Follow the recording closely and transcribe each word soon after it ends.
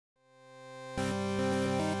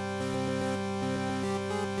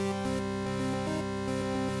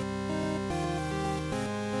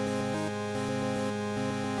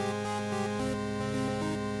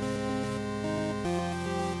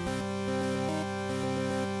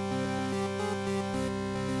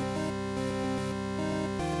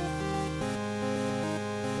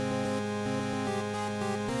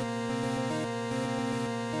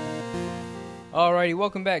Alrighty,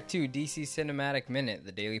 welcome back to DC Cinematic Minute,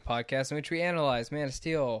 the daily podcast in which we analyze Man of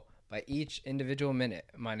Steel by each individual minute.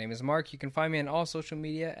 My name is Mark. You can find me on all social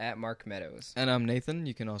media at Mark Meadows. And I'm Nathan.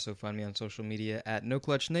 You can also find me on social media at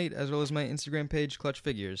NoClutchNate, as well as my Instagram page, Clutch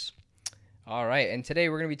Figures. Alright, and today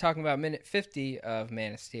we're going to be talking about minute 50 of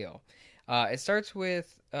Man of Steel. It starts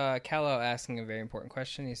with Kal-El asking a very important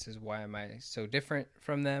question. He says, why am I so different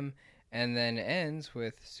from them? And then it ends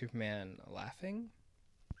with Superman laughing.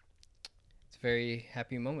 It's a very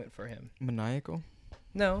happy moment for him. Maniacal?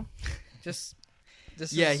 No, just...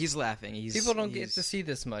 he's laughing. People don't get to see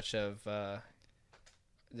this much of the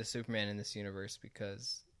Superman in this universe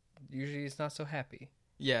because usually he's not so happy.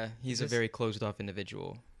 Yeah, he's a very closed-off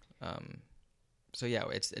individual. So yeah,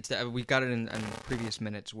 it's we got it in previous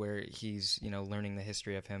minutes where he's learning the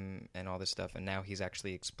history of him and all this stuff, and now he's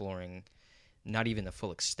actually exploring not even the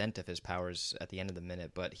full extent of his powers at the end of the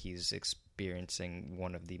minute, but he's experiencing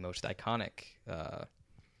one of the most iconic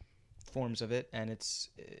forms of it, and it's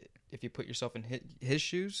if you put yourself in his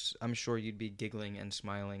shoes, I'm sure you'd be giggling and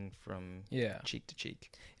smiling from cheek to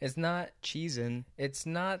cheek. It's not cheesing. It's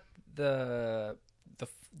not the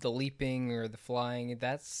leaping or the flying.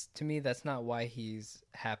 To me, that's not why he's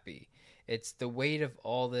happy. It's the weight of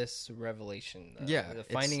all this revelation. The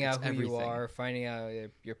finding out who everything. You are, finding out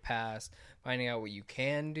your past, finding out what you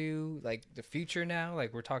can do, like the future now.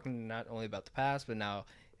 Like we're talking not only about the past, but now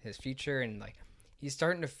his future, and like he's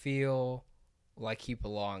starting to feel like he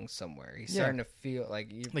belongs somewhere. He's starting to feel like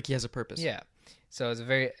he has a purpose. Yeah. So it's a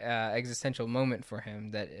very existential moment for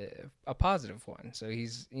him, a positive one. So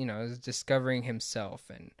he's discovering himself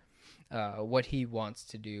and what he wants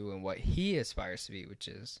to do and what he aspires to be, which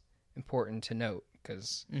is important to note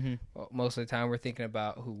because most of the time we're thinking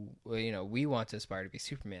about who we want to aspire to be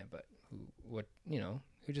Superman, but who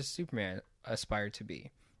does Superman aspire to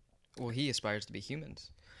be? Well, he aspires to be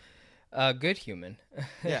humans. A good human.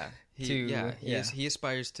 Yeah. He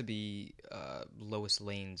aspires to be Lois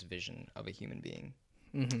Lane's vision of a human being.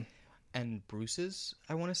 Mm-hmm. And Bruce's,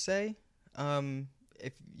 I want to say,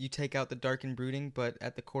 if you take out the dark and brooding, but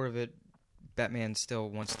at the core of it, Batman still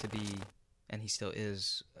wants to be, and he still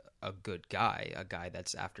is, a good guy, a guy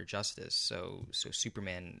that's after justice. So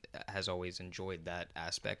Superman has always enjoyed that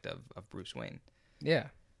aspect of Bruce Wayne. Yeah,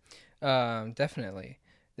 definitely.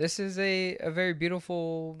 This is a very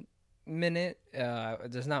beautiful minute.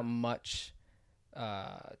 There's not much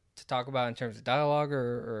to talk about in terms of dialogue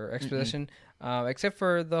or exposition, except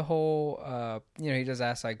for the whole, he does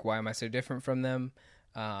ask, like, why am I so different from them?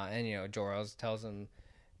 And, Jor-El tells him,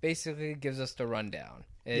 basically gives us the rundown.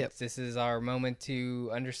 This is our moment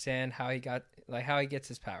to understand how he gets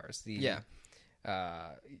his powers. The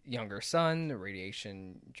younger sun, the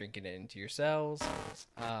radiation drinking it into your cells.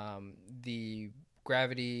 The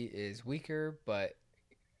gravity is weaker, but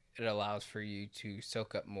it allows for you to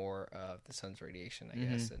soak up more of the sun's radiation, I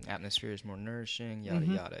guess. And atmosphere is more nourishing, yada,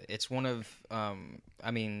 yada. It's one of,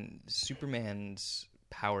 Superman's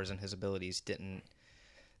powers and his abilities didn't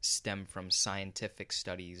stem from scientific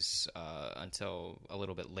studies until a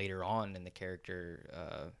little bit later on in the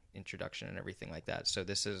character introduction and everything like that. So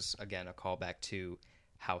this is, again, a callback to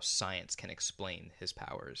how science can explain his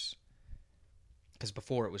powers. Because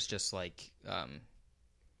before it was just like...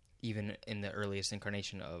 even in the earliest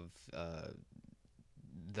incarnation of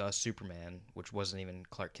the Superman, which wasn't even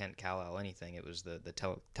Clark Kent, Kal-El, anything, it was the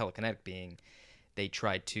telekinetic being, they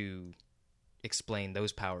tried to explain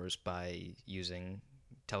those powers by using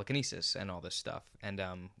telekinesis and all this stuff, and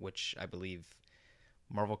which I believe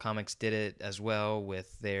Marvel Comics did it as well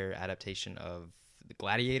with their adaptation of The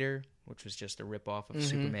Gladiator, which was just a ripoff of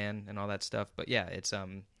Superman and all that stuff. But yeah, it's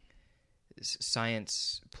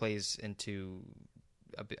science plays into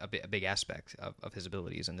a big aspect of his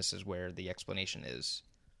abilities, and this is where the explanation is.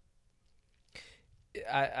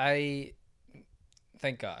 I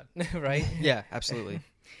thank God, right? Yeah, absolutely.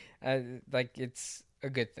 It's a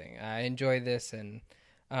good thing. I enjoy this, and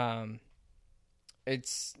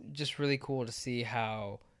it's just really cool to see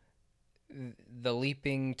how the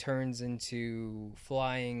leaping turns into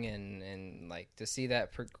flying, and like to see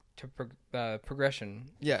that progression,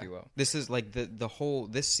 if you will. This is like the whole,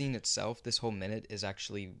 this scene itself, this whole minute is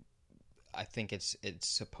actually, I think it's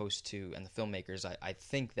supposed to, and the filmmakers, I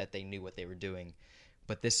think that they knew what they were doing,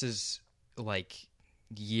 but this is like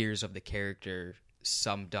years of the character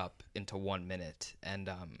summed up into 1 minute. And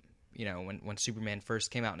when Superman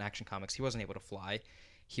first came out in Action Comics, he wasn't able to fly.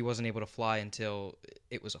 He wasn't able to fly until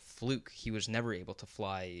it was a fluke. He was never able to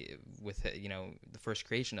fly with, the first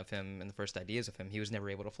creation of him and the first ideas of him. He was never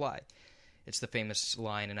able to fly. It's the famous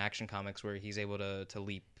line in Action Comics where he's able to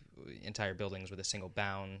leap entire buildings with a single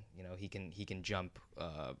bound. He can jump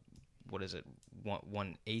what is it,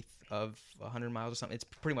 1/8 of 100 miles or something. It's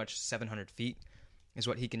pretty much 700 feet is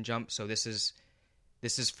what he can jump. So this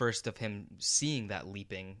is first of him seeing that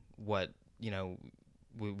leaping. What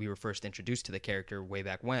we were first introduced to the character way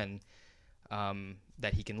back when,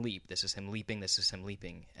 that he can leap. This is him leaping. This is him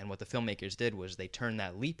leaping. And what the filmmakers did was they turned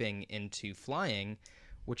that leaping into flying,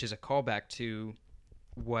 which is a callback to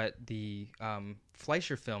what the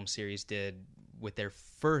Fleischer film series did with their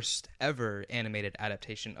first ever animated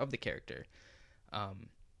adaptation of the character.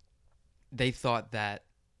 They thought that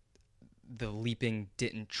the leaping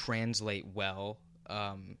didn't translate well.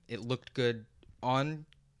 It looked good on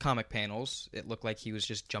comic panels. It looked like he was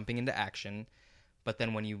just jumping into action. But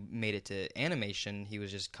then when you made it to animation, he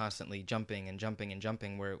was just constantly jumping and jumping and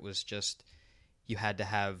jumping, where it was just, you had to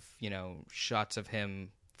have, shots of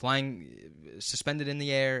him flying, suspended in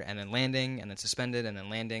the air, and then landing, and then suspended, and then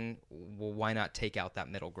landing. Well, why not take out that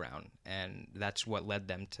middle ground? And that's what led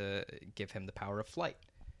them to give him the power of flight,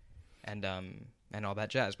 and all that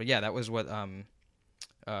jazz. But yeah, that was what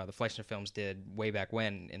the Fleischer films did way back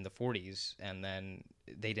when in the 40s, and then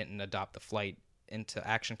they didn't adopt the flight into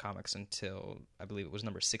Action Comics until, I believe it was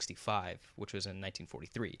number 65, which was in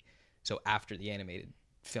 1943. So after the animated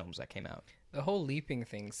films that came out. The whole leaping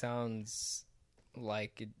thing sounds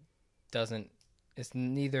like it's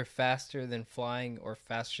neither faster than flying or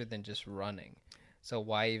faster than just running. So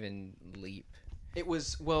why even leap? It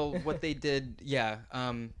was, well, what they did, yeah,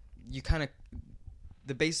 you kind of,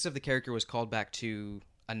 the basis of the character was called back to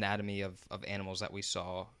anatomy of animals that we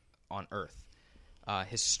saw on Earth.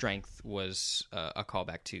 His strength was a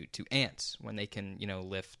callback to ants, when they can,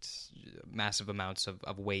 lift massive amounts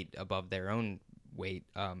of weight above their own weight.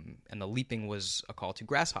 And the leaping was a call to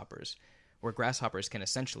grasshoppers, where grasshoppers can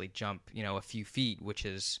essentially jump, a few feet, which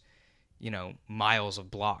is, miles of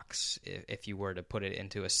blocks if you were to put it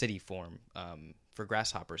into a city form for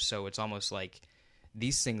grasshoppers. So it's almost like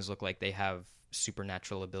these things look like they have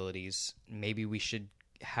supernatural abilities. Maybe we should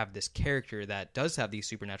have this character that does have these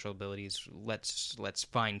supernatural abilities. Let's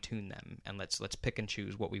fine tune them, and let's pick and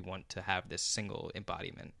choose what we want to have this single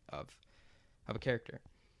embodiment of a character.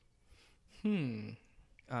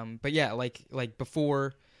 But yeah, like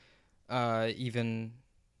before, even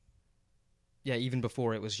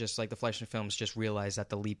before, it was just like the Fleischer films just realized that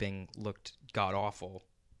the leaping looked god awful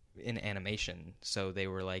in animation, so they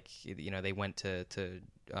were like, they went to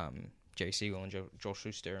Jerry Siegel and Joel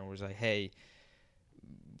Shuster and was like, hey,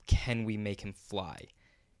 can we make him fly?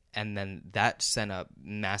 And then that sent up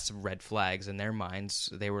massive red flags in their minds.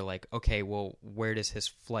 They were like, okay, well, where does his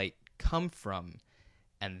flight come from?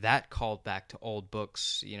 And that called back to old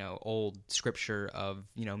books, old scripture of,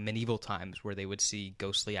 medieval times, where they would see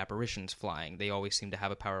ghostly apparitions flying. They always seemed to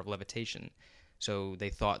have a power of levitation. So they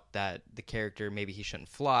thought that the character, maybe he shouldn't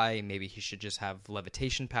fly, maybe he should just have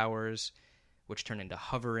levitation powers, which turned into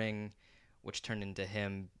hovering, which turned into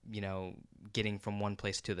him, getting from one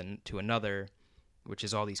place to another, which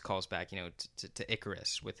is all these calls back, to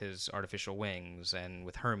Icarus with his artificial wings, and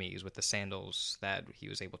with Hermes with the sandals that he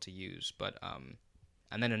was able to use. But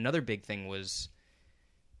and then another big thing was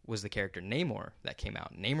the character Namor that came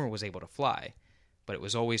out. Namor was able to fly, but it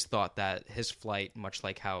was always thought that his flight, much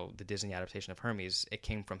like how the Disney adaptation of Hermes, it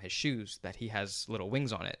came from his shoes, that he has little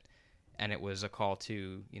wings on it. And it was a call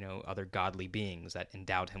to, other godly beings that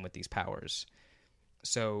endowed him with these powers.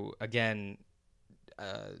 So again,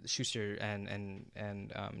 Schuster and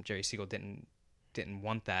Jerry Siegel didn't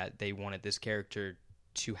want that. They wanted this character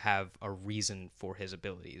to have a reason for his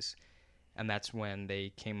abilities, and that's when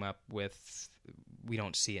they came up with, we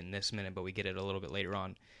don't see it in this minute, but we get it a little bit later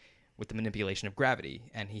on, with the manipulation of gravity,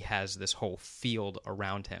 and he has this whole field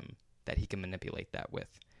around him that he can manipulate that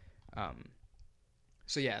with.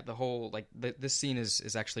 So yeah, the whole, this scene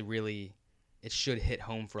is actually really, it should hit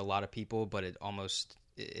home for a lot of people, but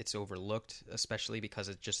it's overlooked, especially because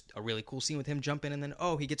it's just a really cool scene with him jumping, and then,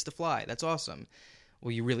 oh, he gets to fly. That's awesome.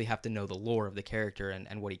 Well, you really have to know the lore of the character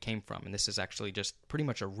and what he came from, and this is actually just pretty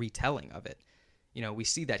much a retelling of it. We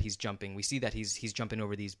see that he's jumping. We see that he's jumping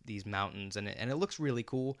over these mountains, and it looks really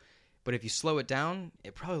cool, but if you slow it down,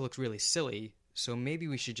 it probably looks really silly, so maybe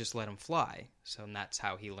we should just let him fly. So that's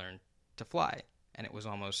how he learned to fly. And it was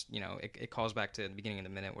almost, it calls back to the beginning of the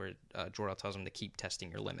minute where Jor-El tells him to keep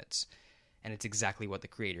testing your limits. And it's exactly what the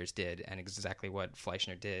creators did, and exactly what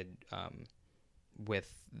Fleischer did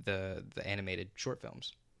with the animated short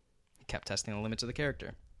films. He kept testing the limits of the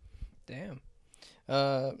character. Damn.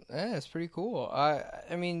 Yeah, it's pretty cool.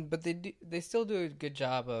 I mean, but they still do a good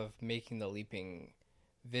job of making the leaping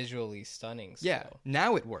visually stunning. Still. Yeah,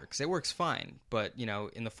 now it works. It works fine. But,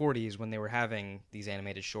 in the 40s when they were having these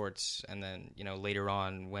animated shorts, and then, later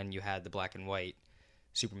on when you had the black and white,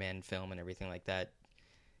 Superman film and everything like that,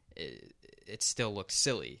 it still looked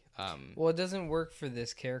silly. Well, it doesn't work for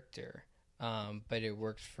this character, but it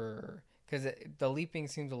works for because the leaping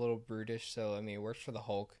seems a little brutish. So I mean, it works for the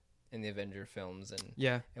Hulk in the Avenger films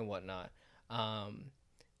and whatnot.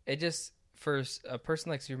 It just for a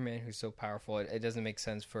person like Superman who's so powerful, it doesn't make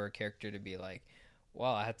sense for a character to be like,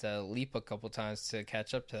 well, I had to leap a couple times to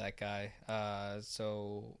catch up to that guy.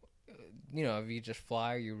 So if you just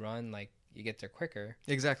fly or you run, like you get there quicker.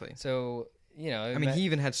 Exactly. So. I mean, he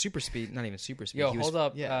even had super speed. Not even super speed. Yo, hold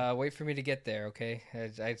up. Yeah. Wait for me to get there, okay?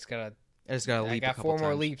 I just gotta leap. I got 4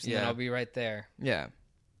 more leaps, and then I'll be right there. Yeah.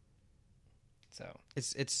 So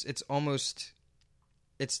it's almost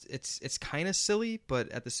it's kind of silly, but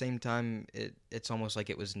at the same time, it's almost like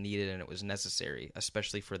it was needed and it was necessary,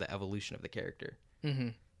 especially for the evolution of the character. Mm-hmm.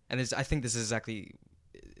 And I think this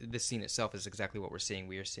scene itself is exactly what we're seeing.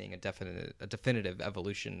 We are seeing a definitive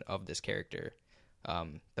evolution of this character.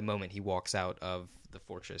 The moment he walks out of the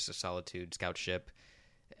Fortress of Solitude scout ship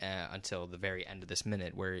until the very end of this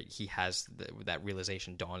minute, where he has that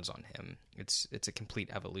realization dawns on him. It's a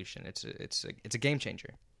complete evolution. It's a game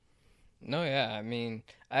changer. No, yeah. I mean,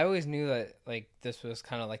 I always knew that like this was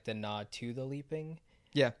kind of like the nod to the leaping.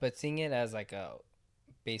 Yeah. But seeing it as like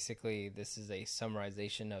basically this is a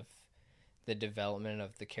summarization of the development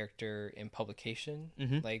of the character in publication.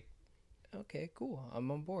 Mm-hmm. Like, okay, cool.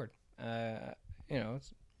 I'm on board. I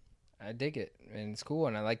dig it, and it's cool,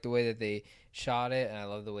 and I like the way that they shot it, and I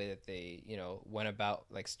love the way that they, went about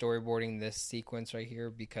like storyboarding this sequence right here,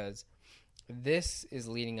 because this is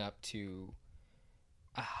leading up to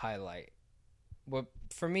a highlight. What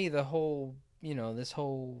for me, the whole, this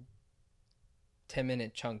whole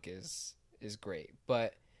 10-minute chunk is great,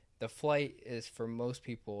 but the flight is for most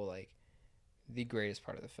people like the greatest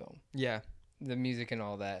part of the film. Yeah, the music and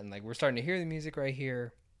all that, and like we're starting to hear the music right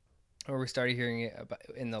here. Or we started hearing it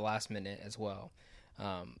in the last minute as well.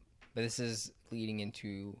 But this is leading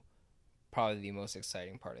into probably the most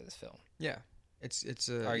exciting part of this film. Yeah. It's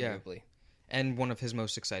arguably. Yeah. And one of his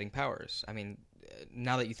most exciting powers. I mean,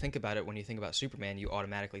 now that you think about it, when you think about Superman, you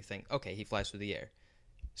automatically think, okay, he flies through the air.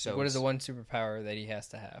 So what is the one superpower that he has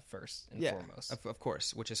to have first and foremost? Of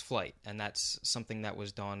course, which is flight. And that's something that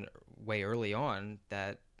was done way early on,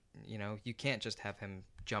 that, you can't just have him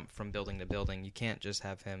jump from building to building. You can't just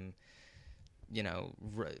have him,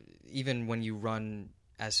 even when you run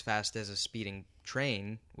as fast as a speeding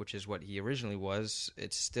train, which is what he originally was,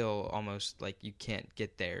 it's still almost like you can't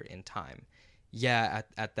get there in time. Yeah,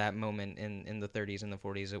 at that moment in the 30s and the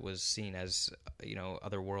 40s, it was seen as,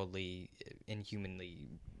 otherworldly, humanly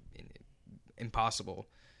impossible,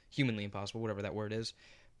 whatever that word is.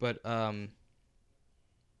 But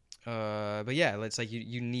yeah, it's like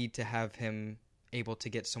you need to have him able to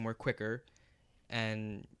get somewhere quicker,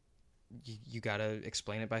 and you gotta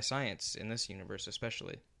explain it by science in this universe,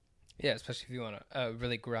 especially. Yeah, especially if you want a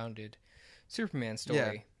really grounded Superman story.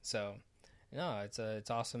 Yeah. So, no, it's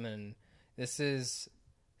awesome, and this is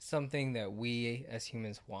something that we as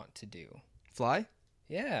humans want to do. Fly?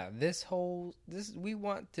 Yeah, we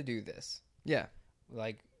want to do this. Yeah,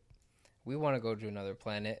 like we want to go to another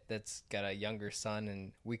planet that's got a younger sun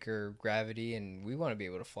and weaker gravity, and we want to be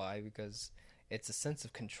able to fly because it's a sense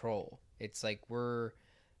of control. It's like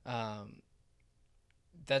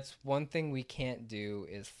that's one thing we can't do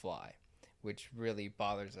is fly, which really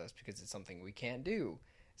bothers us because it's something we can't do.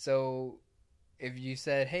 So if you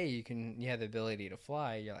said, hey, you have the ability to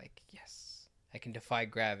fly, you're like, yes, I can defy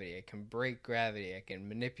gravity. I can break gravity. I can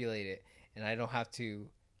manipulate it, and I don't have to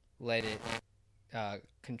let it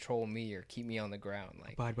control me or keep me on the ground.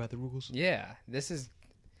 Like, abide by the rules. Yeah, this is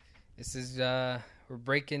we're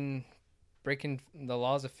breaking the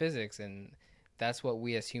laws of physics, and that's what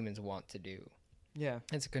we as humans want to do. Yeah,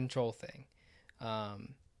 it's a control thing.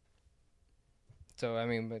 So I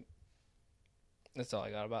mean, but that's all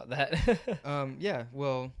I got about that. Yeah,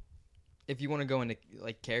 well, if you want to go into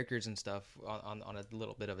like characters and stuff on a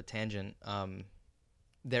little bit of a tangent,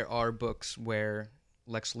 there are books where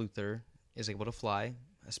Lex Luthor is able to fly,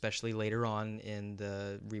 especially later on in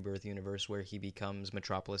the Rebirth universe where he becomes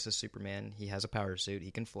Metropolis' Superman. He has a power suit,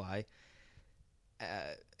 he can fly.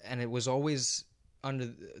 And it was always under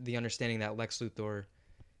the understanding that Lex Luthor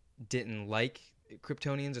didn't like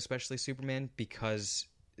Kryptonians, especially Superman, because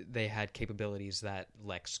they had capabilities that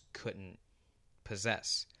Lex couldn't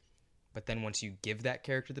possess. But then once you give that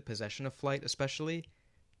character the possession of flight, especially,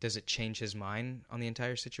 does it change his mind on the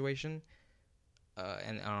entire situation?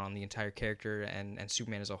 And on the entire character and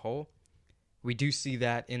Superman as a whole? We do see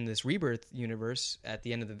that in this Rebirth universe at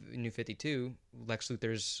the end of the New 52, Lex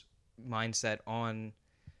Luthor's mindset on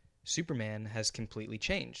Superman has completely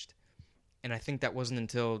changed. And I think that wasn't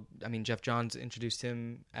until, Jeff Johns introduced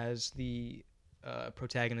him as the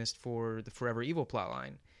protagonist for the Forever Evil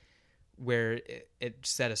plotline, where it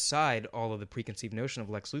set aside all of the preconceived notion of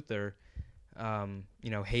Lex Luthor,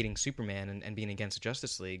 hating Superman and being against the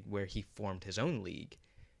Justice League, where he formed his own league.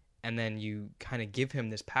 And then you kind of give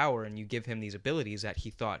him this power and you give him these abilities that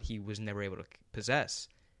he thought he was never able to possess.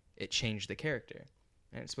 It changed the character.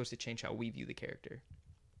 And it's supposed to change how we view the character.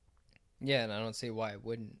 Yeah, and I don't see why it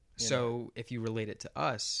wouldn't. So if you relate it to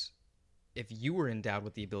us, if you were endowed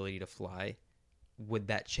with the ability to fly, would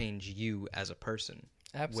that change you as a person?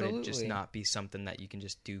 Absolutely. Would it just not be something that you can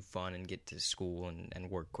just do fun and get to school and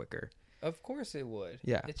work quicker? Of course it would.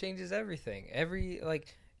 Yeah. It changes everything.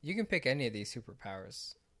 You can pick any of these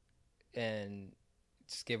superpowers and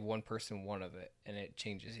just give one person one of it, and it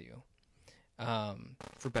changes you.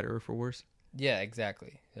 For better or for worse? Yeah,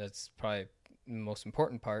 exactly. That's probably the most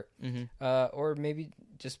important part. Mm-hmm. Or maybe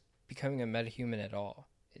just becoming a metahuman at all.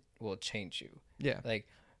 It will change you. Yeah. Like,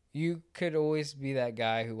 you could always be that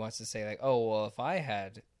guy who wants to say, like, oh, well, if I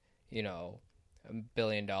had, $1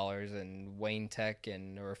 billion and Wayne Tech,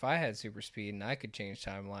 or if I had super speed and I could change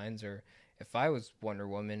timelines, or if I was Wonder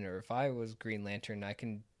Woman, or if I was Green Lantern, I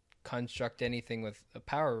can construct anything with a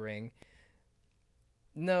power ring.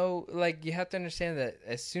 No, you have to understand that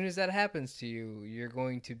as soon as that happens to you, you're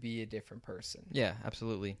going to be a different person. Yeah,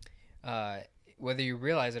 absolutely. Whether you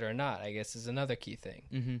realize it or not, I guess, is another key thing.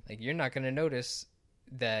 Mm-hmm. You're not going to notice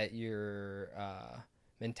that your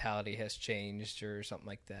mentality has changed or something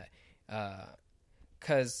like that.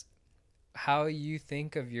 Because how you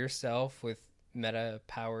think of yourself with meta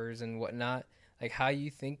powers and whatnot, how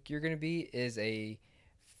you think you're going to be is a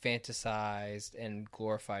fantasized and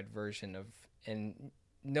glorified version of, and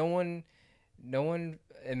no one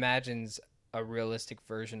imagines a realistic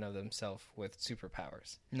version of themselves with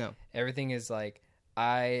superpowers. No. Everything is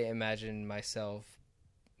I imagine myself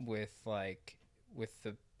with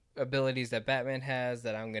the abilities that Batman has,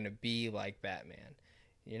 that I'm going to be like Batman.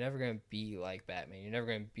 You're never going to be like Batman. You're never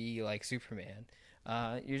going to be like Superman.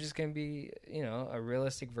 You're just going to be, a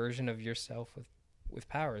realistic version of yourself with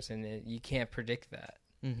powers, and you can't predict that.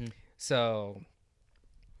 Mm-hmm. So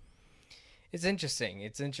it's interesting.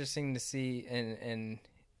 It's interesting to see, and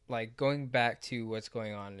going back to what's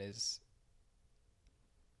going on is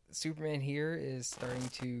Superman here is starting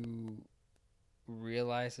to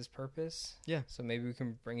realize his purpose. Yeah. So maybe we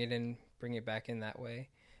can bring it back in that way,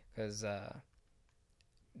 because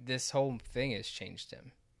this whole thing has changed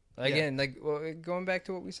him. Again, going back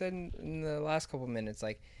to what we said in the last couple minutes,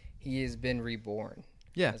 he has been reborn.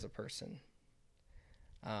 Yeah. As a person.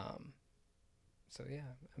 So yeah,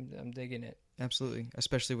 I'm digging it. Absolutely,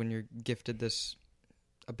 especially when you're gifted this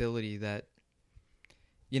ability that,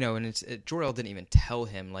 and Jor-El didn't even tell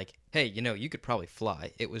him hey, you could probably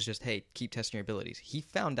fly. It was just, hey, keep testing your abilities. He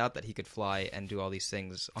found out that he could fly and do all these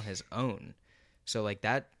things on his own. So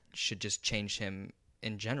that should just change him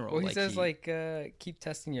in general. Well, he says keep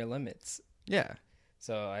testing your limits. Yeah.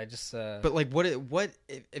 So I just. But what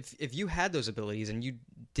if you had those abilities and you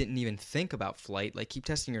didn't even think about flight? Keep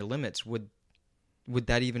testing your limits. Would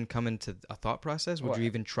that even come into a thought process? Would you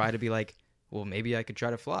even try to be well, maybe I could try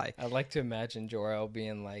to fly? I'd like to imagine Jor-El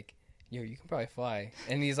being yo, you can probably fly,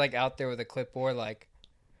 and he's out there with a clipboard, why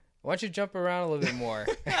don't you jump around a little bit more?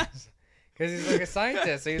 Because he's a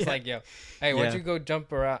scientist. So he's yo, hey, why don't you go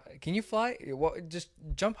jump around? Can you fly? Well, just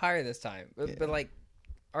jump higher this time, but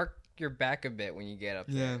arc your back a bit when you get up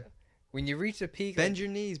there. Yeah. When you reach the peak, bend your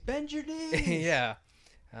knees. Yeah.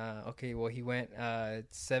 Okay, well, he went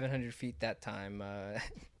 700 feet that time.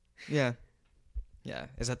 Yeah. Yeah.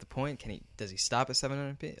 Is that the point? Does he stop at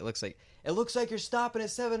 700 feet? It looks like you're stopping at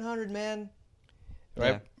 700, man.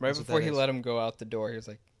 Right before he let him go out the door, he was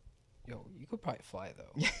yo, you could probably fly,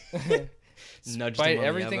 though. Despite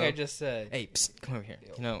everything I just said. Hey, psst, come over here.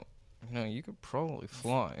 Yeah. You could probably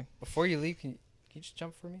fly. Before you leave, can you just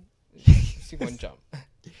jump for me? Just do one jump.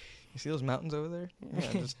 You see those mountains over there?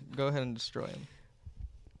 Yeah, just go ahead and destroy them.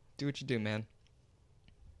 Do what you do, man.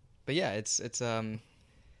 But yeah, it's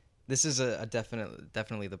this is a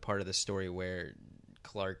definitely the part of the story where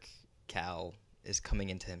Clark Kal is coming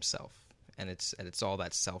into himself, and it's all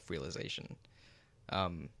that self-realization.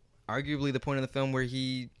 Arguably the point of the film where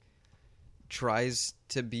he tries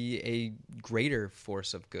to be a greater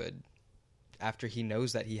force of good after he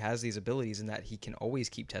knows that he has these abilities and that he can always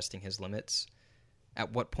keep testing his limits.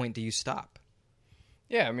 At what point do you stop?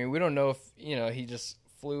 Yeah, I mean, we don't know if, he just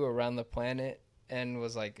flew around the planet and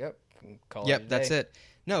was call it a day. That's it.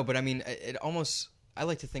 No, but I mean, it almost, I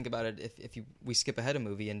like to think about it if we skip ahead a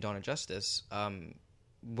movie in Dawn of Justice,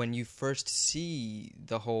 when you first see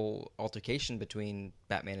the whole altercation between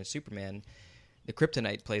Batman and Superman, the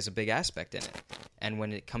kryptonite plays a big aspect in it. And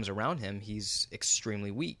when it comes around him, he's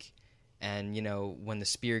extremely weak. And, you know, when the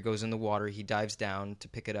spear goes in the water, he dives down to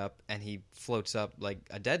pick it up, and he floats up like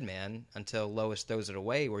a dead man until Lois throws it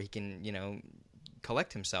away where he can, you know,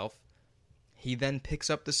 collect himself. He then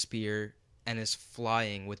picks up the spear and is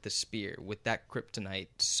flying with the spear, with that kryptonite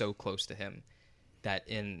so close to him that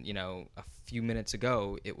in, you know, a few minutes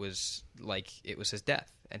ago, it was like it was his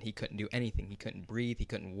death, and he couldn't do anything. He couldn't breathe, he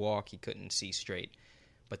couldn't walk, he couldn't see straight.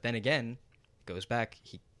 But then again, goes back,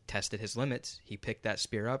 he tested his limits, he picked that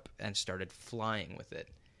spear up and started flying with it.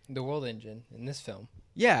 The World Engine in this film.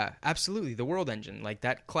 Yeah, absolutely, the World Engine. Like,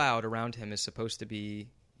 that cloud around him is supposed to be,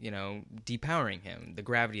 you know, depowering him. The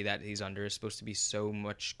gravity that he's under is supposed to be so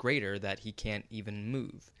much greater that he can't even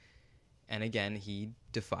move. And again, he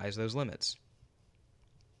defies those limits.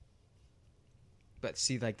 But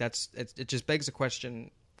see, like, it just begs the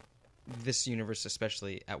question, this universe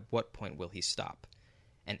especially, at what point will he stop?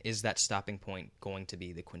 And is that stopping point going to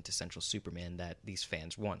be the quintessential Superman that these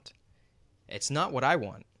fans want? It's not what I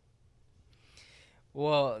want.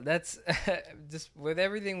 Well, that's just with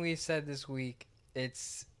everything we've said this week,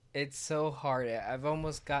 it's so hard. I've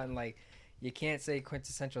almost gotten like, you can't say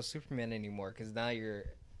quintessential Superman anymore because now you're...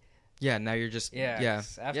 Yeah, now you're just... Yeah.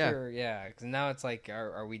 Because now it's like,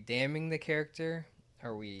 are we damning the character?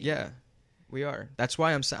 Are we... Yeah, we are. That's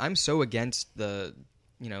why I'm so against the,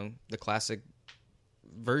 you know, the classic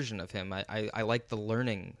version of him. I like the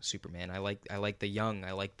learning Superman. I like the young.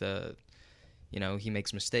 I like the, you know, he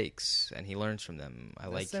makes mistakes and he learns from them.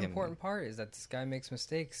 That's the important part, is that this guy makes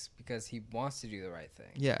mistakes because he wants to do the right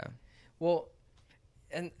thing. Yeah. Well,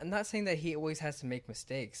 and I'm not saying that he always has to make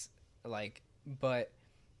mistakes, like, but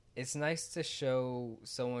it's nice to show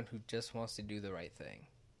someone who just wants to do the right thing.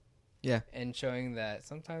 Yeah. And showing that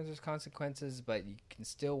sometimes there's consequences, but you can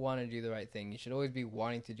still want to do the right thing. You should always be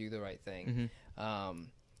wanting to do the right thing. Mm-hmm.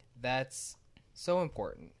 That's so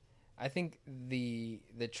important. I think the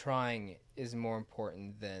trying is more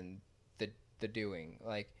important than the doing.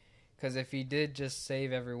 Like, because if he did just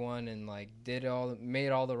save everyone and like made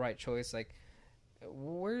all the right choice, like,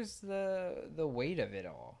 where's the weight of it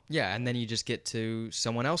all? Yeah, and then you just get to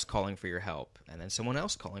someone else calling for your help, and then someone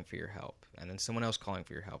else calling for your help, and then someone else calling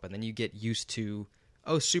for your help, and then you get used to,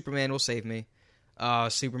 oh, Superman will save me.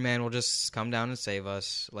 Superman will just come down and save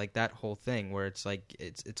us. Like, that whole thing where it's like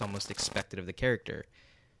it's almost expected of the character,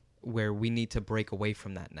 where we need to break away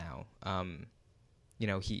from that now. You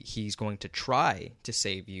know, he's going to try to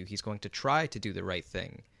save you. He's going to try to do the right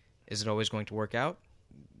thing. Is it always going to work out?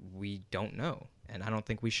 We don't know, and I don't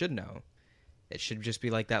think we should know. It should just be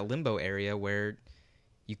like that limbo area where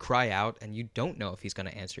you cry out and you don't know if he's going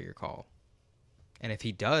to answer your call. And if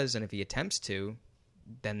he does, and if he attempts to,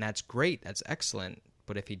 then that's great, that's excellent.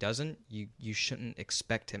 But if he doesn't, you shouldn't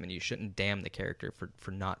expect him, and you shouldn't damn the character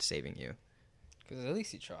for not saving you. Because at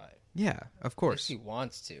least he tried. Yeah, of course. At least he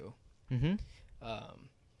wants to. Mm-hmm.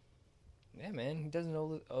 Yeah, man, he doesn't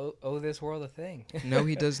owe this world a thing. No,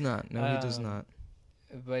 he does not. No, he does not.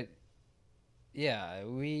 But yeah,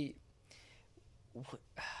 we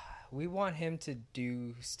want him to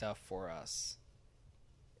do stuff for us,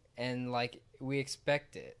 and like we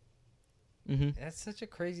expect it. Mm-hmm. That's such a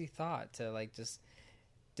crazy thought, to like just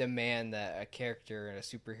demand that a character and a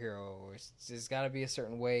superhero has got to be a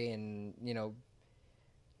certain way, and you know,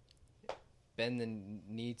 bend the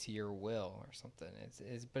knee to your will or something.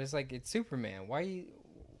 But it's like, it's Superman. Why you...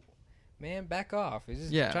 Man, back off.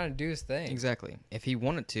 He's just trying to do his thing. Exactly. If he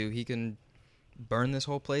wanted to, he can burn this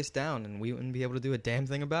whole place down, and we wouldn't be able to do a damn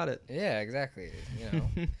thing about it. Yeah, exactly. You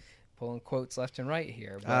know, pulling quotes left and right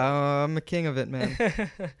here. But... I'm a king of it, man.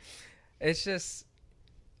 It's just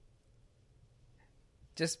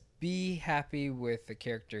be happy with the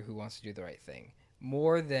character who wants to do the right thing,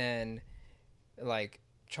 more than like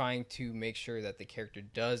trying to make sure that the character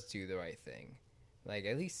does do the right thing. Like,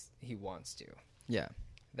 at least he wants to. Yeah.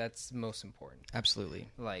 That's most important. Absolutely.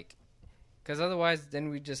 Like, because otherwise, then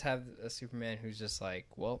we just have a Superman who's just like,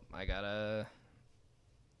 well, I gotta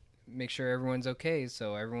make sure everyone's okay,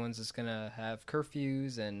 so everyone's just gonna have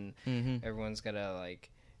curfews, and everyone's gotta, like,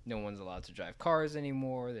 no one's allowed to drive cars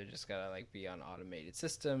anymore. They're just gotta, like, be on automated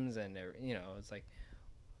systems, and, you know, it's like...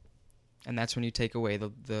 And that's when you take away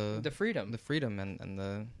the freedom. The freedom and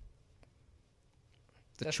the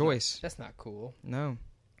choice. That's not cool. No.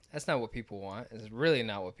 That's not what people want. It's really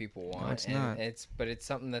not what people want. No, it's not. But it's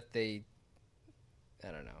something that they,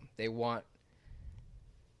 I don't know, they want.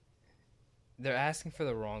 They're asking for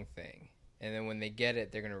the wrong thing, and then when they get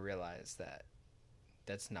it, they're gonna realize that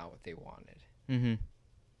that's not what they wanted. Mm-hmm.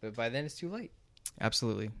 But by then, it's too late.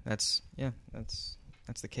 Absolutely. That's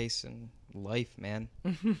the case in life, man.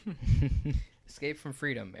 Escape from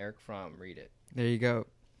Freedom, Eric Fromm. Read it. There you go.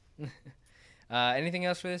 Anything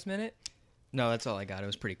else for this minute? No, that's all I got. It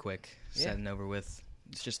was pretty quick. Yeah. Said and over with.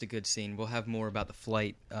 It's just a good scene. We'll have more about the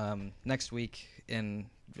flight next week a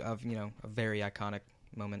very iconic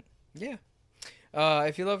moment. Yeah.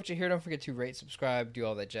 If you love what you hear, don't forget to rate, subscribe, do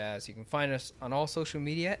all that jazz. You can find us on all social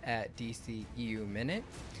media at DCEU Minute.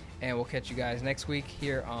 And we'll catch you guys next week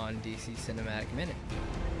here on DC Cinematic Minute.